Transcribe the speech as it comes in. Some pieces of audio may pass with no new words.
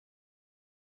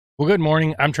Well, good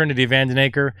morning. I'm Trinity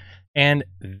Vandenaker, and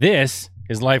this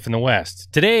is Life in the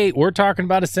West. Today, we're talking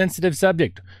about a sensitive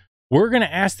subject. We're going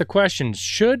to ask the question,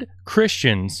 should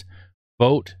Christians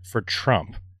vote for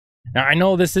Trump? Now, I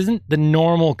know this isn't the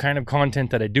normal kind of content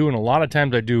that I do, and a lot of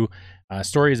times I do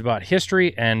stories about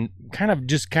history and kind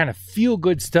of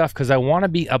feel-good stuff because I want to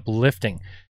be uplifting.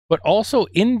 But also,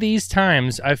 in these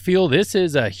times, I feel this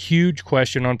is a huge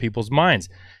question on people's minds.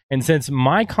 And since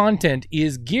my content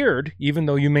is geared, even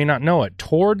though you may not know it,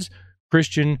 towards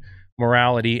Christian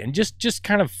morality and just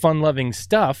kind of fun-loving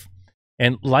stuff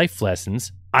and life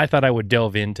lessons, I thought I would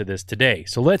delve into this today.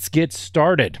 So let's get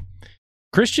started.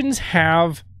 Christians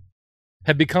have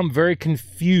become very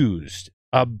confused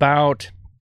about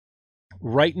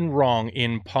right and wrong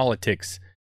in politics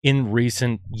in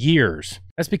recent years.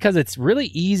 That's because it's really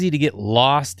easy to get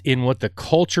lost in what the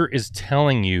culture is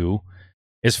telling you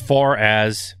as far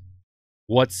as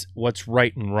what's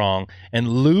right and wrong, and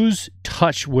lose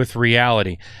touch with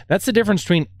reality. That's the difference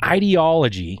between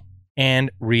ideology and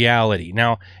reality.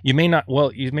 Now, you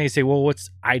may say, well, what's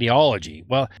ideology?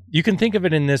 Well, you can think of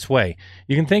it in this way.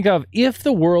 You can think of, if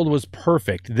the world was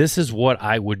perfect, this is what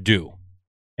I would do.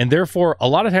 And therefore, a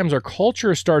lot of times our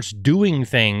culture starts doing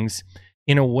things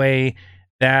in a way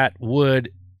that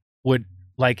would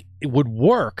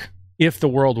work if the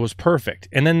world was perfect.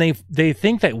 And then they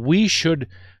think that we should,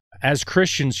 as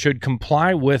Christians, should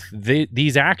comply with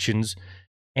these actions.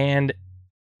 And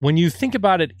when you think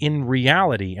about it in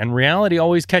reality, and reality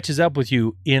always catches up with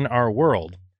you in our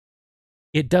world,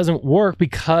 it doesn't work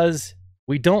because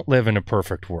we don't live in a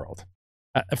perfect world.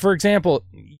 For example,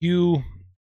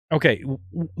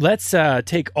 let's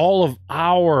take all of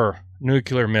our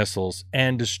nuclear missiles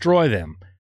and destroy them.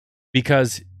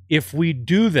 Because if we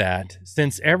do that,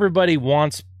 since everybody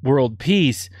wants world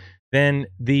peace, then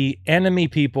the enemy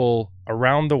people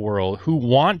around the world who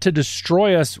want to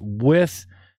destroy us with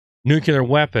nuclear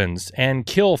weapons and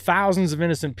kill thousands of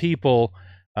innocent people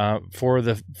for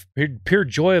the pure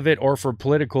joy of it or for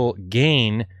political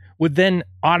gain would then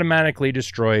automatically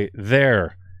destroy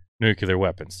their nuclear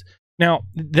weapons. Now,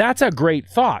 that's a great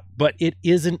thought, but it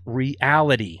isn't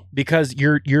reality, because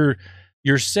you're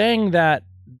saying that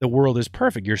the world is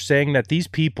perfect. You're saying that these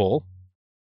people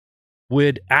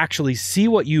would actually see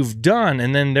what you've done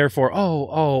and then therefore,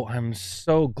 oh, I'm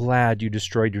so glad you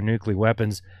destroyed your nuclear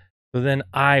weapons, so then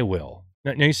I will.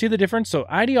 Now you see the difference? So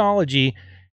ideology,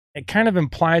 it kind of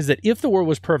implies that if the world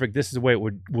was perfect, this is the way it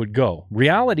would go.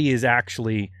 Reality is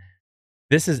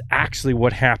this is actually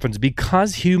what happens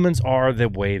because humans are the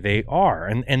way they are,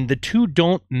 and the two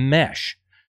don't mesh.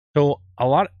 So a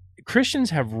lot of Christians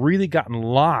have really gotten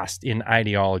lost in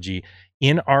ideology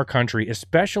in our country,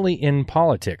 especially in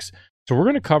politics. So we're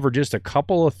going to cover just a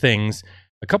couple of things,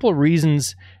 a couple of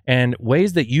reasons and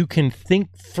ways that you can think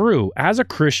through as a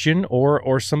Christian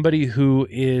or somebody who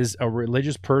is a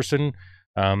religious person,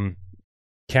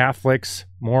 Catholics,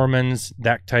 Mormons,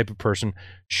 that type of person.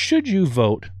 Should you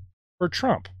vote for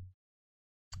Trump?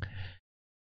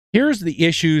 Here's the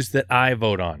issues that I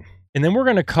vote on. And then we're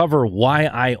going to cover why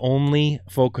I only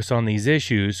focus on these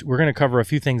issues. We're going to cover a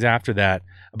few things after that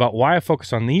about why I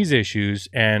focus on these issues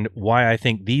and why I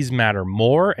think these matter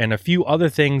more, and a few other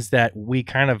things that we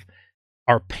kind of,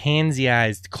 our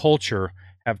pansyized culture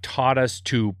have taught us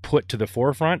to put to the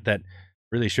forefront that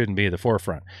really shouldn't be at the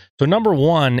forefront. So number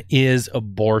one is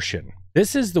abortion.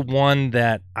 This is the one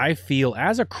that I feel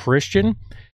as a Christian,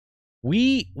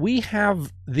 we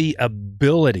have the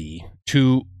ability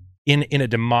to, in a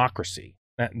democracy,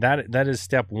 that is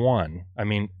step one. I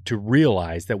mean, to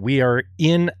realize that we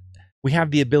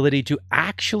have the ability to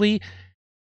actually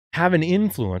have an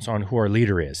influence on who our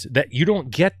leader is. That you don't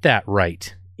get that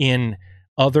right in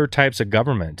other types of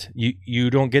government. You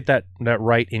don't get that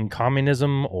right in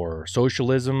communism or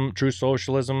socialism, true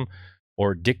socialism,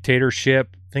 or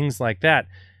dictatorship, things like that.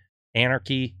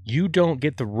 Anarchy. You don't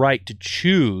get the right to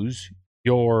choose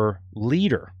your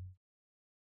leader.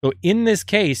 So in this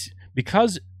case,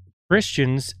 because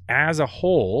Christians as a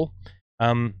whole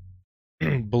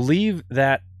believe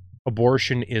that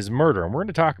abortion is murder, and we're going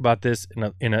to talk about this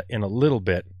in a little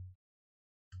bit.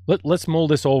 Let's mull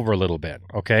this over a little bit,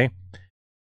 okay?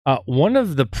 One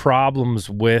of the problems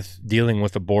with dealing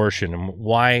with abortion and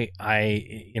why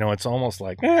it's almost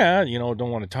like, don't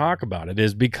want to talk about it,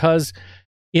 is because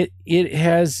it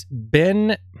has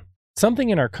been something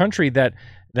in our country that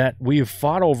we've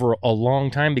fought over a long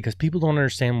time because people don't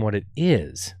understand what it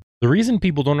is. The reason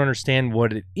people don't understand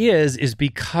what it is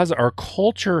because our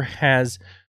culture has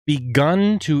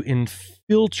begun to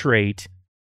infiltrate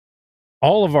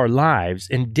all of our lives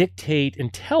and dictate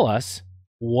and tell us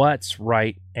what's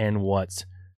right and what's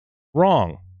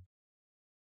wrong.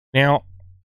 Now,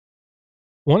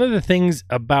 one of the things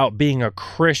about being a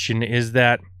Christian is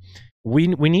that we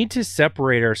need to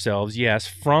separate ourselves, yes,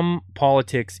 from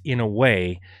politics in a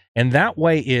way, and that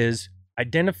way is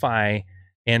identify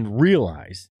and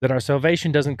realize that our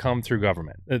salvation doesn't come through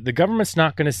government. The government's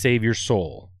not going to save your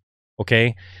soul,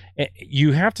 okay?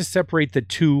 You have to separate the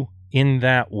two in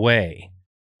that way,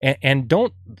 and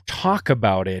don't talk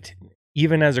about it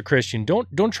even as a Christian.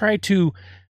 Don't try to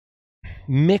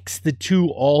mix the two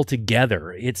all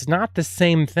together. It's not the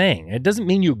same thing. It doesn't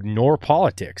mean you ignore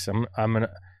politics.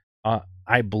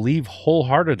 I believe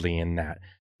wholeheartedly in that,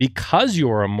 because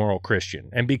you're a moral Christian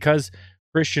and because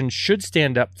Christians should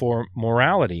stand up for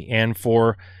morality and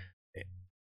for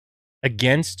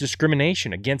against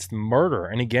discrimination, against murder,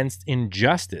 and against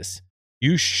injustice.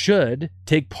 You should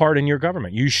take part in your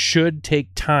government. You should take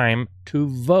time to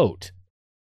vote.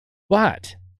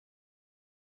 But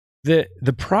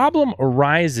the problem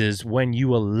arises when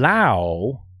you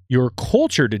allow your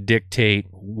culture to dictate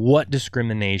what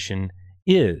discrimination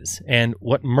is and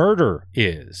what murder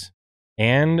is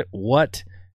and what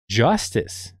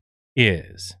justice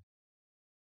is.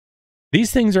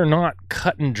 These things are not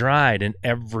cut and dried in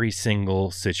every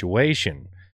single situation.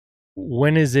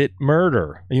 When is it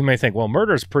murder? You may think, well,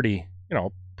 murder is pretty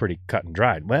cut and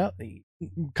dried. Well,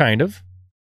 kind of.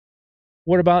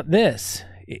 What about this?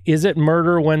 Is it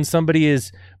murder when somebody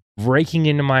is breaking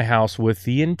into my house with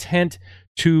the intent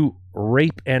to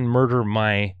rape and murder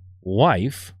my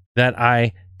wife, that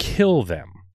I kill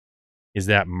them? Is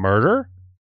that murder?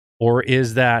 Or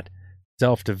is that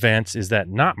self-defense? Is that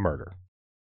not murder?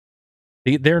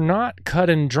 They're not cut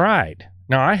and dried.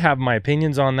 Now, I have my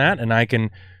opinions on that, and I can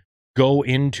go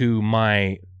into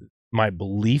my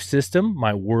belief system,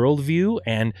 my worldview,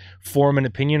 and form an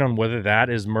opinion on whether that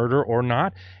is murder or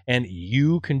not. And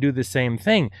you can do the same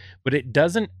thing. But it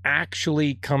doesn't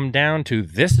actually come down to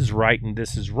this is right and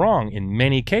this is wrong in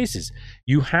many cases.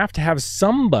 You have to have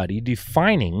somebody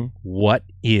defining what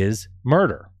is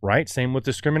murder, right? Same with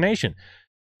discrimination.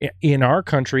 In our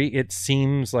country, it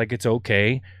seems like it's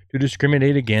okay to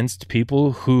discriminate against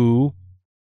people who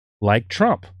like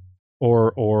Trump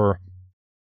or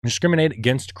discriminate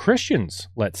against Christians,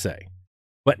 let's say,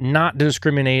 but not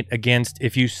discriminate against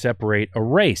if you separate a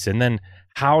race. And then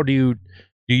how do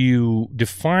you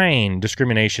define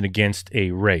discrimination against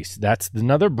a race? That's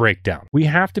another breakdown. We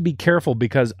have to be careful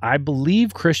because I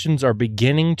believe Christians are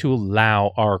beginning to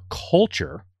allow our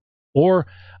culture or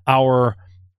our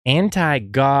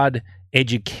anti-God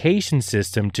education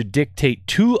system to dictate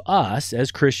to us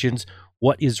as Christians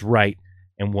what is right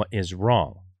and what is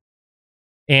wrong.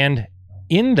 And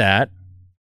in that,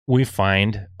 we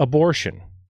find abortion.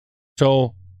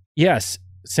 So, yes,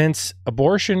 since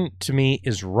abortion to me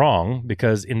is wrong,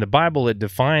 because in the Bible it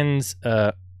defines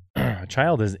a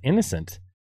child as innocent,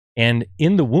 and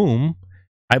in the womb,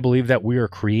 I believe that we are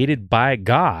created by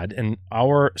God, and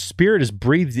our spirit is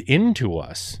breathed into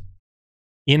us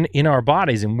in our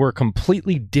bodies, and we're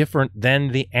completely different than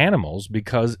the animals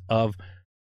because of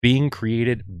being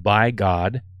created by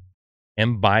God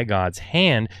and by God's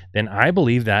hand. Then I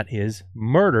believe that is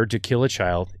murder to kill a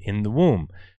child in the womb.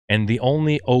 And the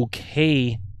only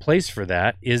okay place for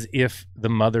that is if the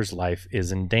mother's life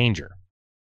is in danger.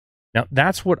 Now,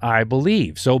 that's what I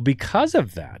believe. So because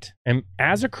of that, and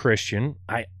as a Christian,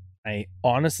 I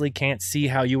honestly can't see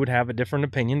how you would have a different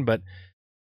opinion, but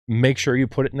make sure you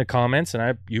put it in the comments,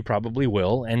 and you probably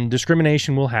will. And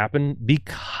discrimination will happen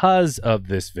because of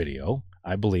this video,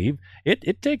 I believe.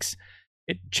 It takes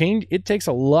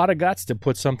a lot of guts to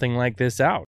put something like this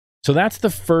out. So that's the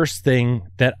first thing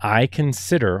that I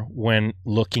consider when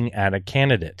looking at a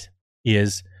candidate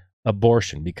is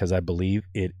abortion, because I believe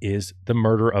it is the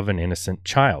murder of an innocent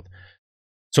child.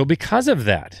 So because of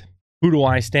that, who do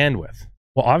I stand with?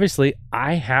 Well, obviously,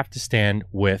 I have to stand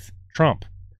with Trump.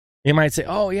 You might say,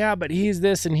 oh, yeah, but he's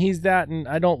this and he's that, and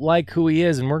I don't like who he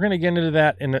is, and we're going to get into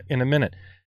that in a minute.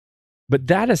 But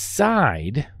that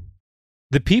aside,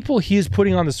 the people he is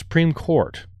putting on the Supreme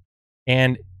Court,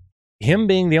 and him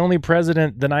being the only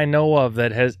president that I know of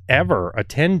that has ever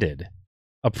attended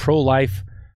a pro-life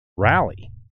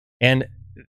rally, and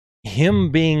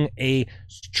him being a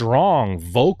strong,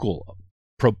 vocal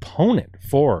proponent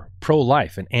for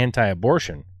pro-life and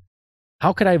anti-abortion,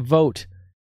 how could I vote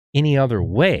any other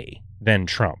way than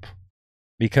Trump?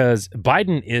 Because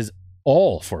Biden is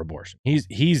all for abortion.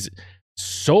 He's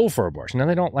so for abortion. Now,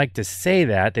 they don't like to say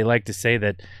that. They like to say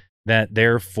that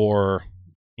they're for,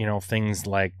 things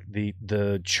like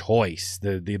the choice,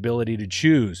 the ability to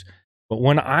choose. But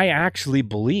when I actually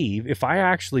believe, if I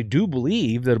actually do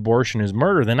believe that abortion is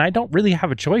murder, then I don't really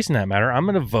have a choice in that matter. I'm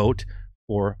going to vote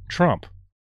for Trump.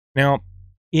 Now,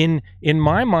 in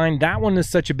my mind, that one is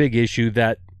such a big issue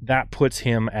that puts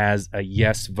him as a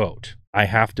yes vote. I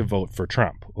have to vote for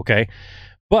Trump, okay?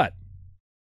 But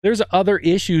there's other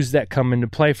issues that come into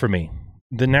play for me.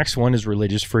 The next one is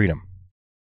religious freedom.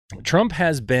 Trump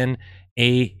has been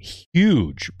a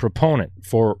huge proponent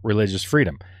for religious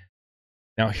freedom.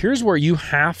 Now, here's where you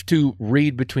have to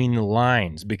read between the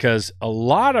lines, because a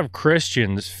lot of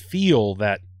Christians feel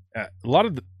that a lot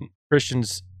of the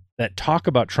Christians that talk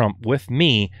about Trump with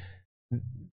me,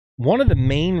 one of the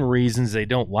main reasons they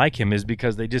don't like him is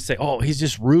because they just say, oh, he's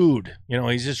just rude. You know,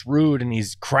 he's just rude and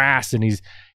he's crass and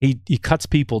he cuts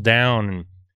people down. And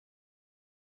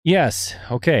yes,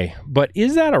 okay. But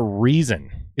is that a reason?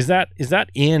 Is that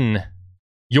in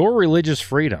your religious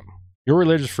freedom? Your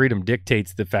religious freedom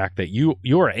dictates the fact that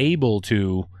you're able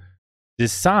to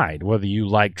decide whether you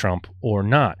like Trump or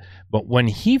not. But when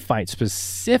he fights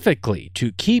specifically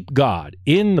to keep God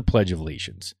in the Pledge of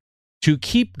Allegiance, to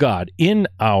keep God in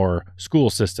our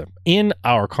school system, in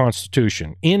our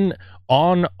Constitution,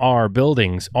 on our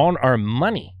buildings, on our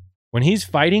money, when he's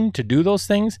fighting to do those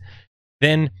things,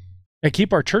 then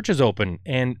keep our churches open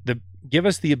and give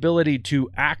us the ability to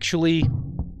actually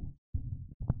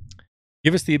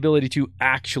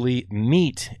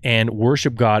meet and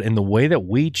worship God in the way that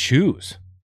we choose.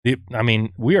 I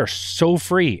mean, we are so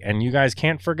free, and you guys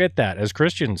can't forget that as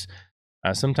Christians.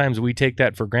 Sometimes we take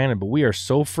that for granted, but we are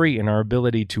so free in our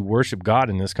ability to worship God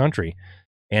in this country,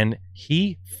 and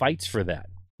he fights for that.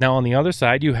 Now, on the other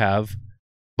side, you have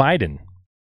Biden,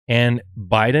 and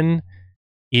Biden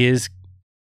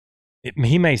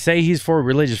he may say he's for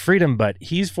religious freedom, but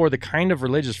he's for the kind of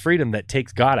religious freedom that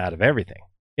takes God out of everything.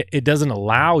 It doesn't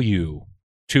allow you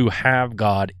to have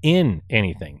God in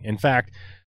anything. In fact,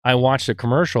 I watched a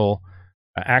commercial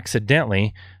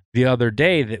accidentally the other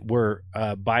day where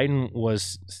Biden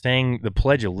was saying the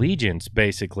Pledge of Allegiance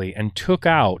basically and took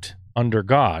out under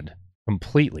God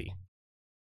completely.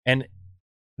 And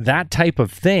that type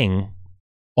of thing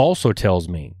also tells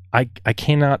me I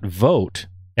cannot vote,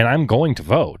 and I'm going to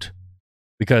vote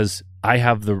because I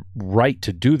have the right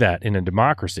to do that in a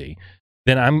democracy.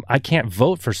 Then I can't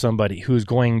vote for somebody who's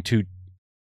going to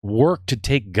work to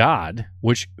take God,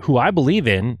 who I believe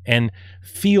in, and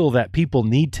feel that people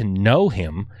need to know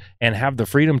him and have the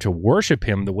freedom to worship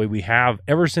him the way we have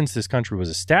ever since this country was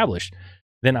established.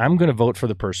 Then I'm going to vote for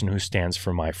the person who stands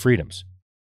for my freedoms.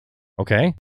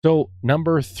 Okay? So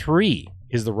number 3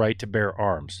 is the right to bear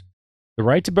arms. The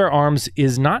right to bear arms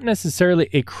is not necessarily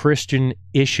a Christian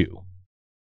issue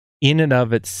in and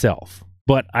of itself.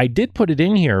 But I did put it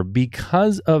in here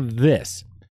because of this.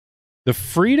 The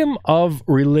freedom of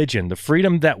religion, the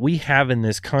freedom that we have in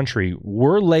this country,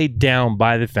 were laid down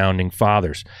by the founding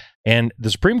fathers. And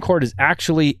the Supreme Court has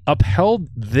actually upheld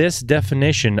this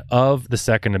definition of the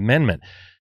Second Amendment.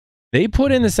 They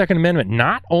put in the Second Amendment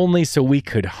not only so we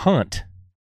could hunt.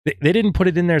 They didn't put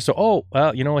it in there so,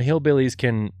 hillbillies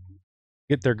can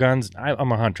get their guns.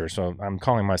 I'm a hunter, so I'm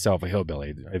calling myself a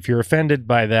hillbilly. If you're offended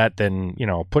by that, then,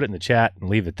 put it in the chat and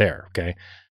leave it there, okay?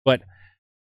 But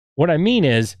what I mean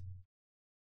is,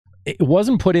 it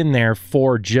wasn't put in there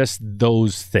for just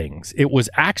those things. It was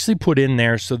actually put in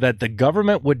there so that the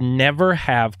government would never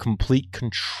have complete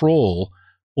control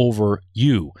over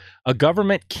you. A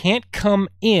government can't come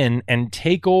in and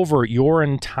take over your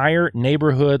entire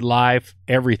neighborhood, life,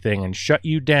 everything, and shut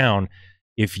you down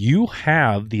if you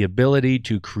have the ability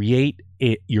to create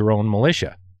your own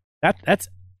militia. That's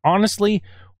honestly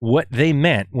what they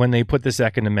meant when they put the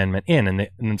Second Amendment in, and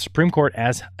the Supreme Court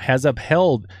has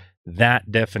upheld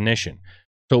that definition.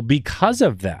 So because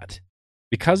of that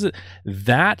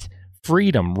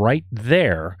freedom right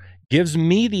there gives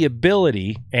me the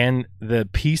ability and the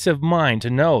peace of mind to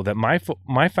know that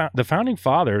the founding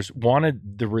fathers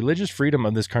wanted the religious freedom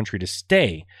of this country to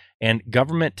stay and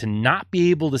government to not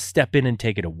be able to step in and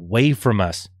take it away from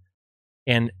us.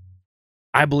 And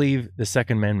I believe the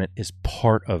Second Amendment is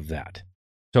part of that.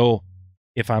 So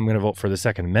if I'm going to vote for the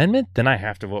Second Amendment, then I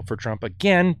have to vote for Trump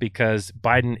again, because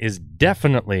Biden is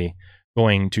definitely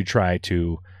going to try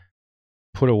to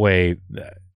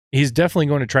he's definitely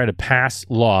going to try to pass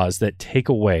laws that take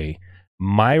away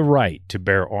my right to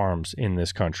bear arms in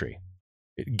this country.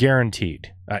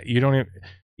 Guaranteed. You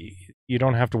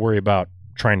don't have to worry about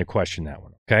trying to question that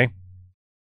one, okay?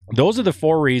 Those are the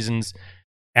 4 reasons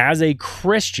as a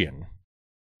Christian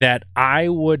that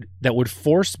would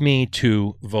force me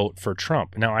to vote for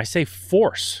Trump. Now, I say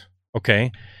force,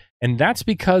 okay? And that's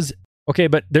because,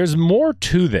 but there's more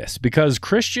to this, because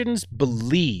Christians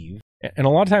believe, and a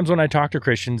lot of times when I talk to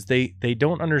Christians, they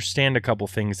don't understand a couple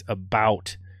things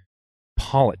about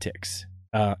politics.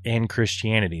 and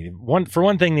Christianity. For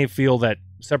one thing, they feel that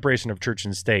separation of church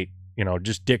and state,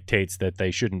 just dictates that they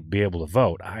shouldn't be able to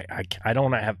vote. I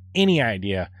don't have any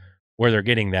idea where they're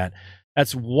getting that.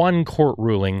 That's one court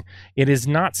ruling. It is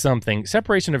not something.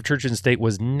 Separation of church and state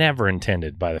was never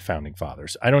intended by the founding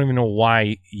fathers. I don't even know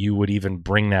why you would even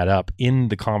bring that up in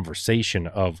the conversation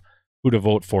of who to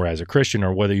vote for as a Christian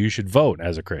or whether you should vote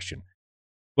as a Christian.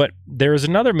 But there is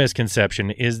another misconception,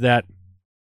 is that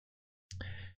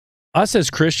us as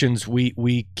Christians,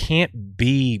 we can't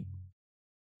be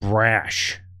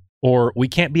brash or we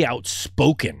can't be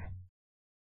outspoken.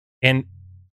 And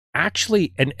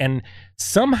actually, and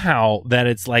somehow that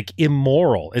it's like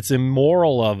immoral. It's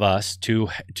immoral of us to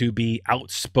be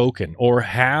outspoken or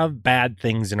have bad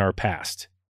things in our past.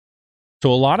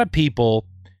 So a lot of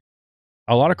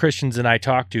Christians that I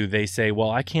talk to, they say, well,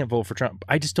 I can't vote for Trump.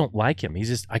 I just don't like him.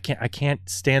 I can't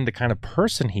stand the kind of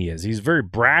person he is. He's very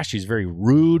brash. He's very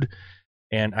rude.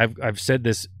 And I've said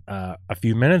this a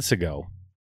few minutes ago.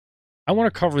 I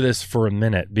want to cover this for a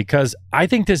minute because I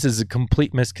think this is a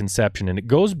complete misconception. And it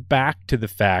goes back to the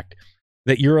fact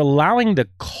that you're allowing the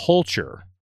culture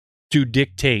to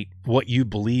dictate what you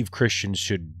believe Christians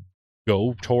should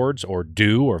go towards or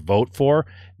do or vote for,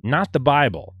 not the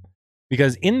Bible.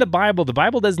 Because in the Bible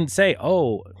doesn't say,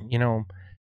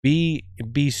 be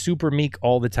super meek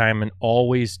all the time and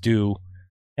always do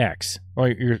X. Well,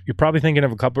 you're probably thinking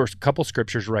of a couple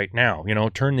scriptures right now.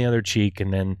 Turn the other cheek,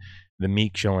 and then the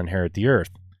meek shall inherit the earth.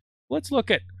 Let's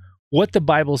look at what the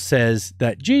Bible says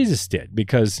that Jesus did,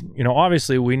 because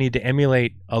obviously we need to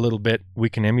emulate a little bit. We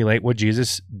can emulate what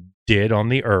Jesus did on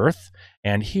the earth,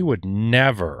 and he would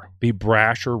never be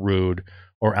brash or rude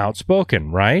or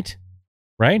outspoken, right?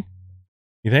 Right?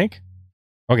 You think?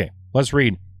 Okay, let's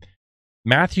read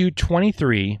Matthew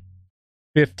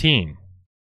 23:15.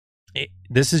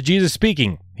 This is Jesus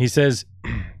speaking. He says,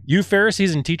 "You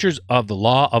Pharisees and teachers of the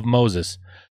law of Moses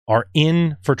are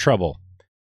in for trouble.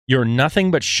 You're nothing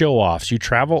but show-offs. You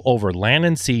travel over land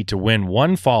and sea to win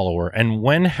one follower, and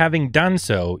when having done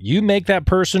so, you make that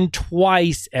person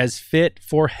twice as fit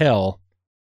for hell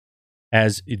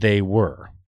as they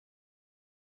were."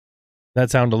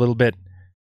 That sound a little bit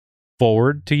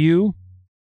forward to you?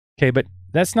 Okay, but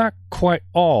that's not quite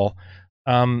all.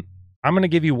 I'm going to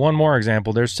give you one more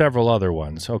example. There's several other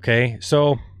ones, okay?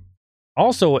 So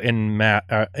also in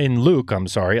Luke,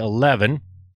 11,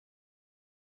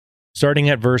 starting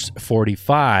at verse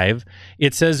 45,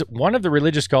 it says, one of the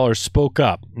religious scholars spoke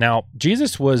up. Now,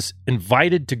 Jesus was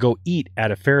invited to go eat at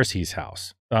a Pharisee's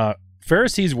house.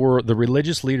 Pharisees were the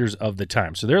religious leaders of the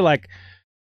time. So they're like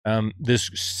this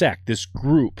sect, this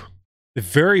group,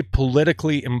 very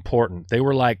politically important. They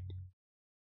were like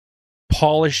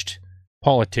polished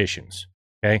politicians,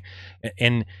 okay?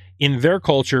 And in their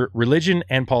culture, religion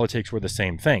and politics were the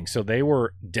same thing. So they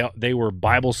were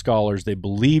Bible scholars. They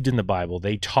believed in the Bible.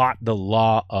 They taught the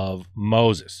law of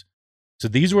Moses. So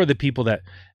these were the people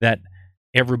that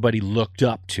everybody looked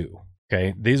up to,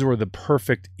 okay? These were the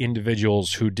perfect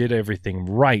individuals who did everything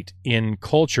right in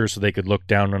culture so they could look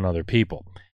down on other people.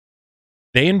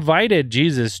 They invited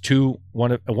Jesus to,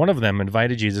 one of them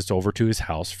invited Jesus over to his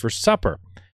house for supper.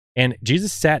 And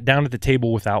Jesus sat down at the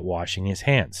table without washing his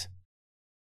hands.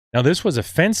 Now, this was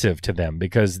offensive to them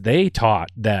because they taught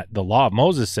that the law of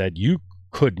Moses said you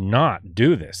could not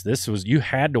do this. You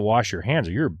had to wash your hands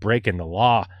or you're breaking the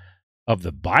law of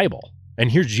the Bible.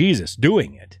 And here's Jesus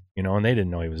doing it, and they didn't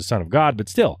know he was the Son of God, but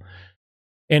still.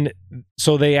 And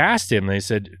so they asked him, they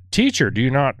said, "Teacher, do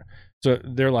you not..." So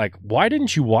they're like, "Why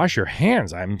didn't you wash your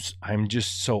hands? I'm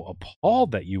just so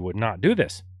appalled that you would not do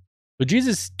this." But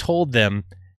Jesus told them,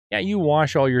 yeah, you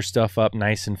wash all your stuff up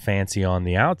nice and fancy on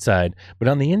the outside, but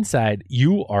on the inside,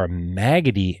 you are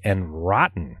maggoty and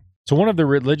rotten. So one of the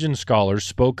religion scholars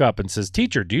spoke up and says,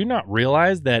 "Teacher, do you not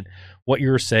realize that what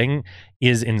you're saying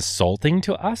is insulting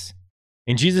to us?"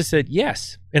 And Jesus said,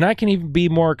 "Yes, and I can even be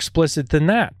more explicit than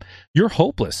that. You're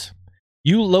hopeless.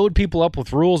 You load people up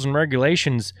with rules and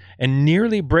regulations and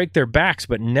nearly break their backs,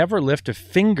 but never lift a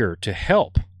finger to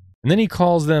help." And then he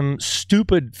calls them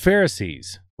stupid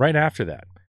Pharisees right after that.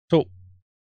 So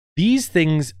these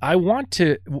things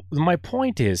my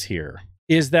point is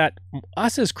that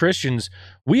us as Christians,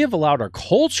 we have allowed our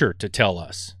culture to tell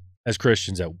us as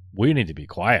Christians that we need to be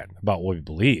quiet about what we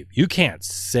believe. You can't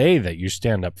say that you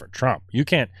stand up for Trump. You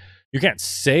can't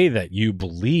say that you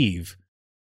believe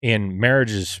in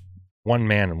marriages, one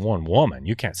man and one woman.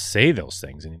 You can't say those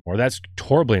things anymore. That's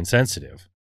horribly insensitive.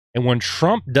 And when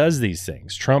Trump does these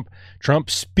things, Trump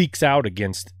speaks out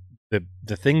against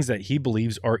the things that he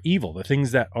believes are evil, the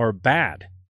things that are bad,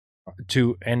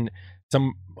 and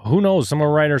Who knows, some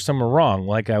are right or some are wrong,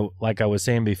 like I was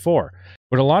saying before.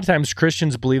 But a lot of times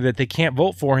Christians believe that they can't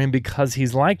vote for him because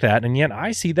he's like that, and yet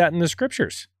I see that in the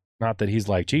scriptures. Not that he's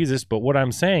like Jesus, but what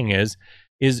I'm saying is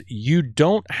you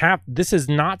don't have, this is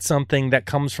not something that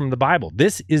comes from the Bible.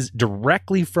 This is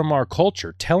directly from our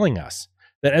culture telling us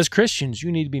that as Christians,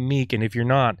 you need to be meek, and if you're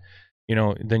not,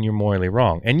 then you're morally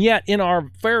wrong. And yet in our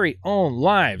very own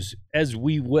lives, as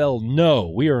we well know,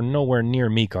 we are nowhere near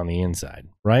meek on the inside,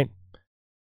 right?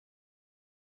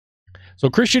 So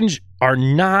Christians are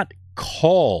not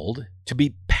called to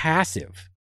be passive.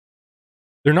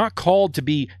 They're not called to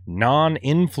be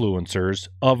non-influencers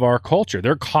of our culture.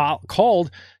 They're called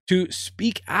to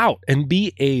speak out and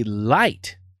be a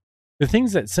light. The thing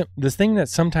that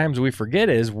sometimes we forget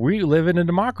is we live in a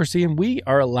democracy and we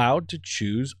are allowed to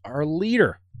choose our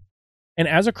leader. And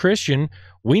as a Christian,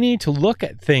 we need to look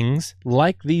at things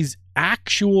like these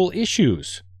actual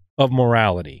issues of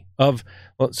morality,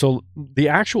 so the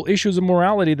actual issues of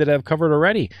morality that I've covered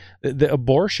already, the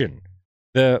abortion,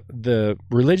 the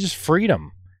religious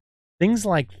freedom, things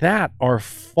like that are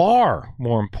far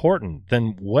more important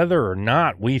than whether or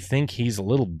not we think he's a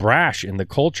little brash and the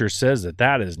culture says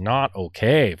that is not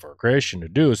okay for a Christian to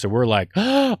do. So we're like,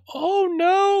 oh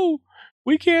no,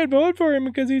 we can't vote for him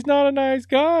because he's not a nice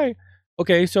guy.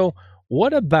 Okay, so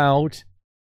what about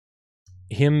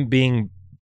him being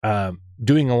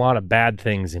doing a lot of bad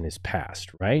things in his past,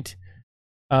 right?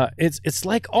 It's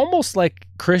like almost like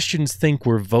Christians think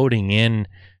we're voting in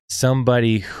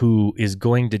somebody who is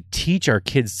going to teach our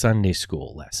kids Sunday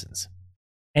school lessons.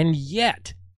 And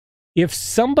yet, if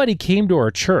somebody came to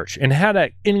our church and had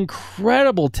an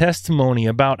incredible testimony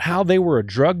about how they were a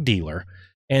drug dealer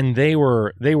and they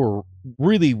were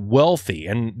really wealthy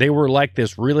and they were like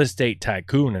this real estate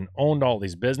tycoon and owned all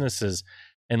these businesses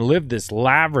and lived this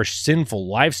lavish, sinful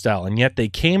lifestyle, and yet they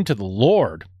came to the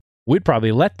Lord, we'd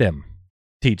probably let them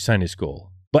teach Sunday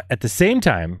school. But at the same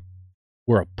time,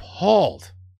 we're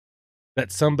appalled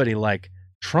that somebody like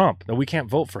Trump, that we can't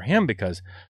vote for him because,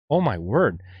 oh my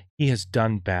word, he has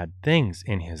done bad things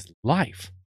in his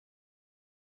life.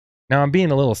 Now, I'm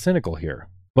being a little cynical here,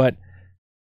 but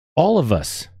all of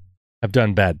us have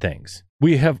done bad things.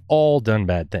 We have all done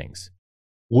bad things.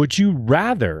 Would you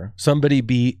rather somebody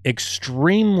be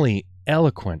extremely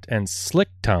eloquent and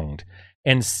slick-tongued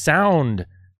and sound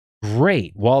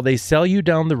great while they sell you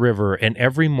down the river and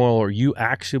every moral you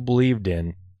actually believed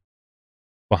in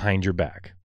behind your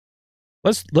back?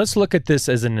 Let's look at this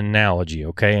as an analogy,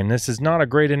 okay? And this is not a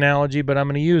great analogy, but I'm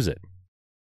going to use it.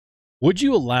 Would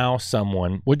you allow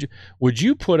someone, would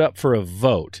you put up for a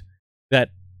vote that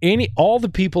all the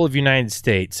people of the United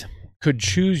States could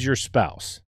choose your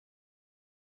spouse?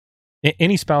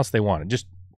 Any spouse they wanted, just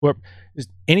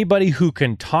anybody who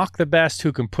can talk the best,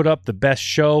 who can put up the best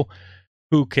show,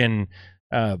 the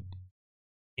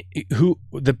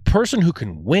person who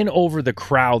can win over the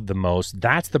crowd the most,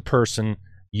 that's the person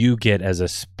you get as a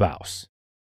spouse.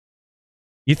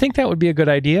 You think that would be a good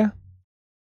idea?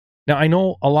 Now, I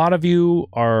know a lot of you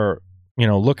are,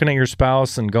 looking at your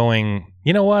spouse and going,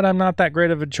 you know what, I'm not that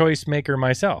great of a choice maker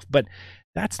myself. But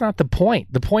that's not the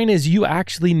point. The point is you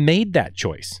actually made that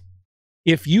choice.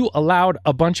 If you allowed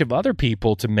a bunch of other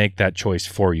people to make that choice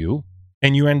for you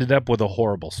and you ended up with a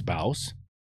horrible spouse,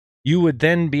 you would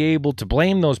then be able to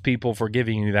blame those people for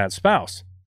giving you that spouse.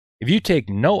 If you take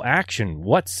no action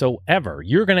whatsoever,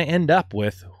 you're going to end up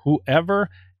with whoever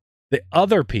the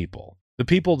other people, the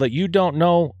people that you don't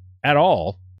know at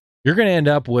all, you're going to end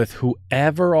up with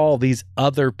whoever all these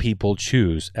other people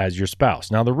choose as your spouse.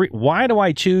 Now, why do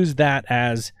I choose that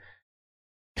as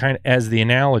the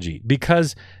analogy?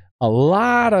 Because a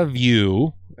lot of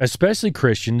you, especially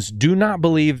Christians, do not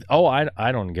believe,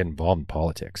 I don't get involved in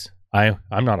politics. I'm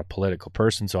not a political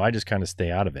person, so I just kind of stay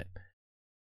out of it.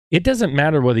 It doesn't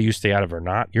matter whether you stay out of it or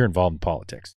not, you're involved in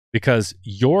politics because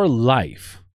your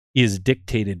life is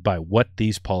dictated by what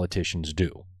these politicians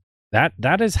do.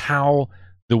 That is how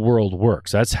the world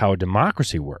works. That's how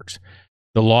democracy works.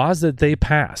 The laws that they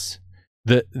pass,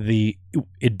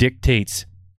 it dictates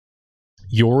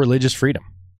your religious freedom.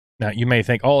 Now, you may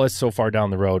think, it's so far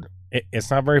down the road. It's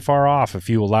not very far off if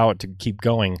you allow it to keep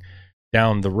going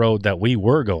down the road that we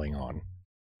were going on.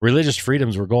 Religious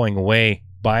freedoms were going away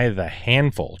by the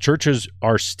handful. Churches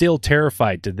are still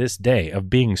terrified to this day of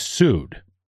being sued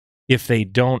if they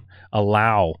don't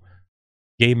allow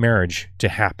gay marriage to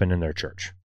happen in their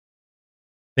church.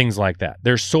 Things like that.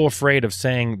 They're so afraid of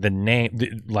saying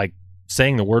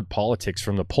saying the word politics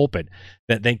from the pulpit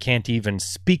that they can't even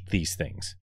speak these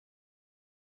things.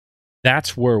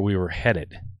 That's where we were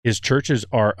headed, is churches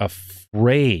are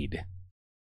afraid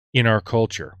in our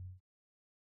culture.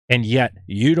 And yet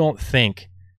you don't think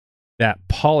that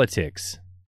politics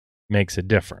makes a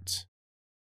difference.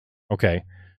 Okay.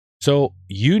 So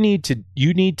you need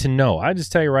to know. I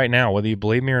just tell you right now, whether you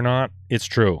believe me or not, it's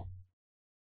true.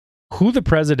 Who the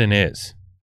president is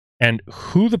and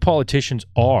who the politicians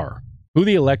are, who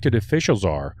the elected officials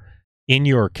are in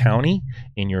your county,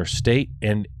 in your state,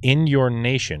 and in your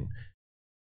nation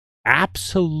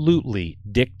absolutely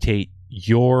dictate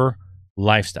your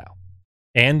lifestyle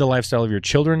and the lifestyle of your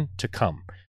children to come,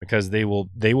 because they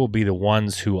will be the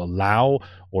ones who allow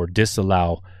or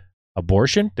disallow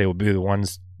abortion. They will be the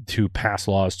ones to pass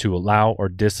laws to allow or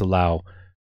disallow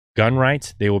gun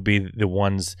rights. They will be the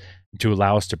ones to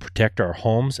allow us to protect our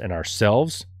homes and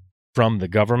ourselves from the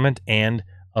government and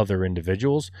other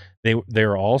individuals.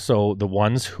 They're also the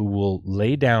ones who will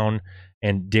lay down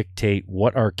and dictate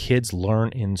what our kids learn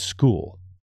in school.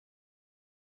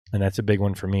 And that's a big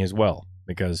one for me as well,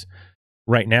 because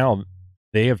right now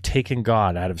they have taken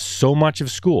God out of so much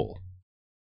of school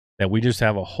that we just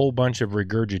have a whole bunch of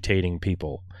regurgitating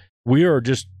people.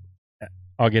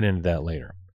 I'll get into that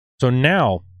later. So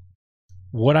now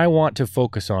what I want to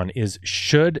focus on is,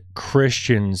 should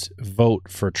Christians vote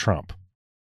for Trump?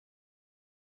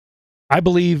 I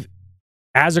believe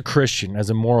as a Christian, as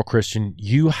a moral Christian,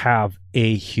 you have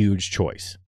a huge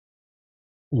choice.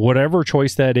 Whatever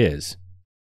choice that is,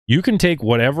 you can take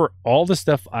all the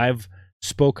stuff I've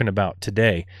spoken about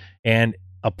today and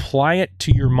apply it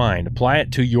to your mind, apply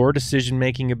it to your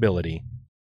decision-making ability,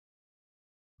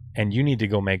 and you need to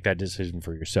go make that decision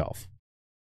for yourself.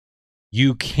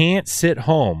 You can't sit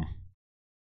home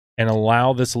and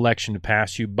allow this election to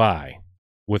pass you by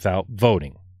without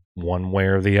voting one way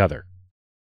or the other.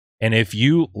 And if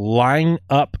you line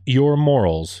up your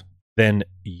morals, then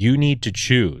you need to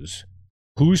choose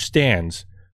who stands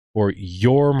for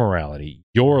your morality,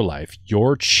 your life,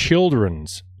 your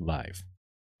children's life.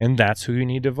 And that's who you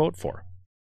need to vote for.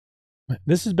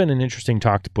 This has been an interesting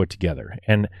talk to put together.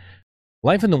 And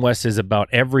Life in the West is about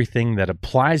everything that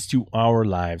applies to our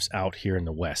lives out here in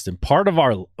the West. And part of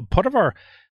our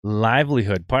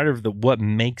livelihood, part of what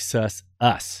makes us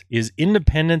us, is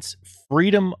independence,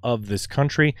 freedom of this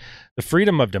country, the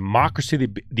freedom of democracy,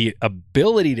 the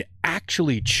ability to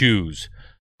actually choose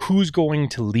who's going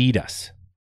to lead us.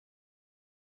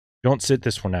 Don't sit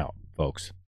this one out,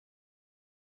 folks.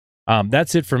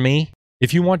 That's it for me.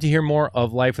 If you want to hear more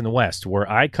of Life in the West, where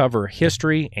I cover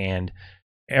history and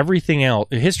everything else,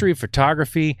 history of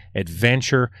photography,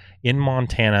 adventure in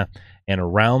Montana and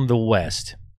around the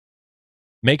West,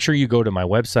 make sure you go to my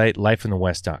website,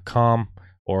 lifeinthewest.com,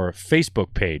 or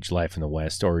Facebook page, Life in the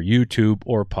West, or YouTube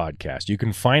or podcast. You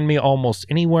can find me almost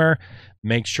anywhere.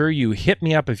 Make sure you hit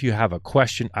me up if you have a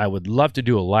question. I would love to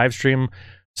do a live stream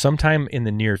sometime in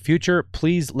the near future.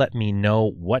 Please let me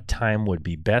know what time would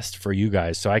be best for you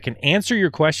guys so I can answer your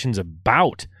questions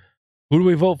about who do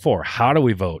we vote for? How do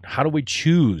we vote? How do we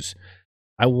choose?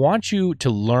 I want you to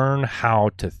learn how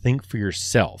to think for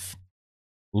yourself,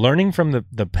 learning from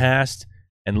the past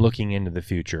and looking into the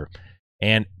future,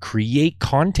 and create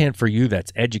content for you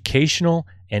that's educational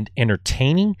and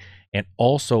entertaining and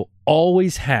also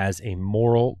always has a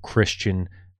moral Christian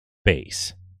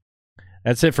base.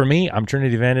 That's it for me. I'm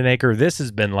Trinity Vandenaker. This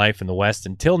has been Life in the West.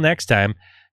 Until next time,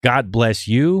 God bless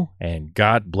you and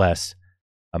God bless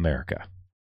America.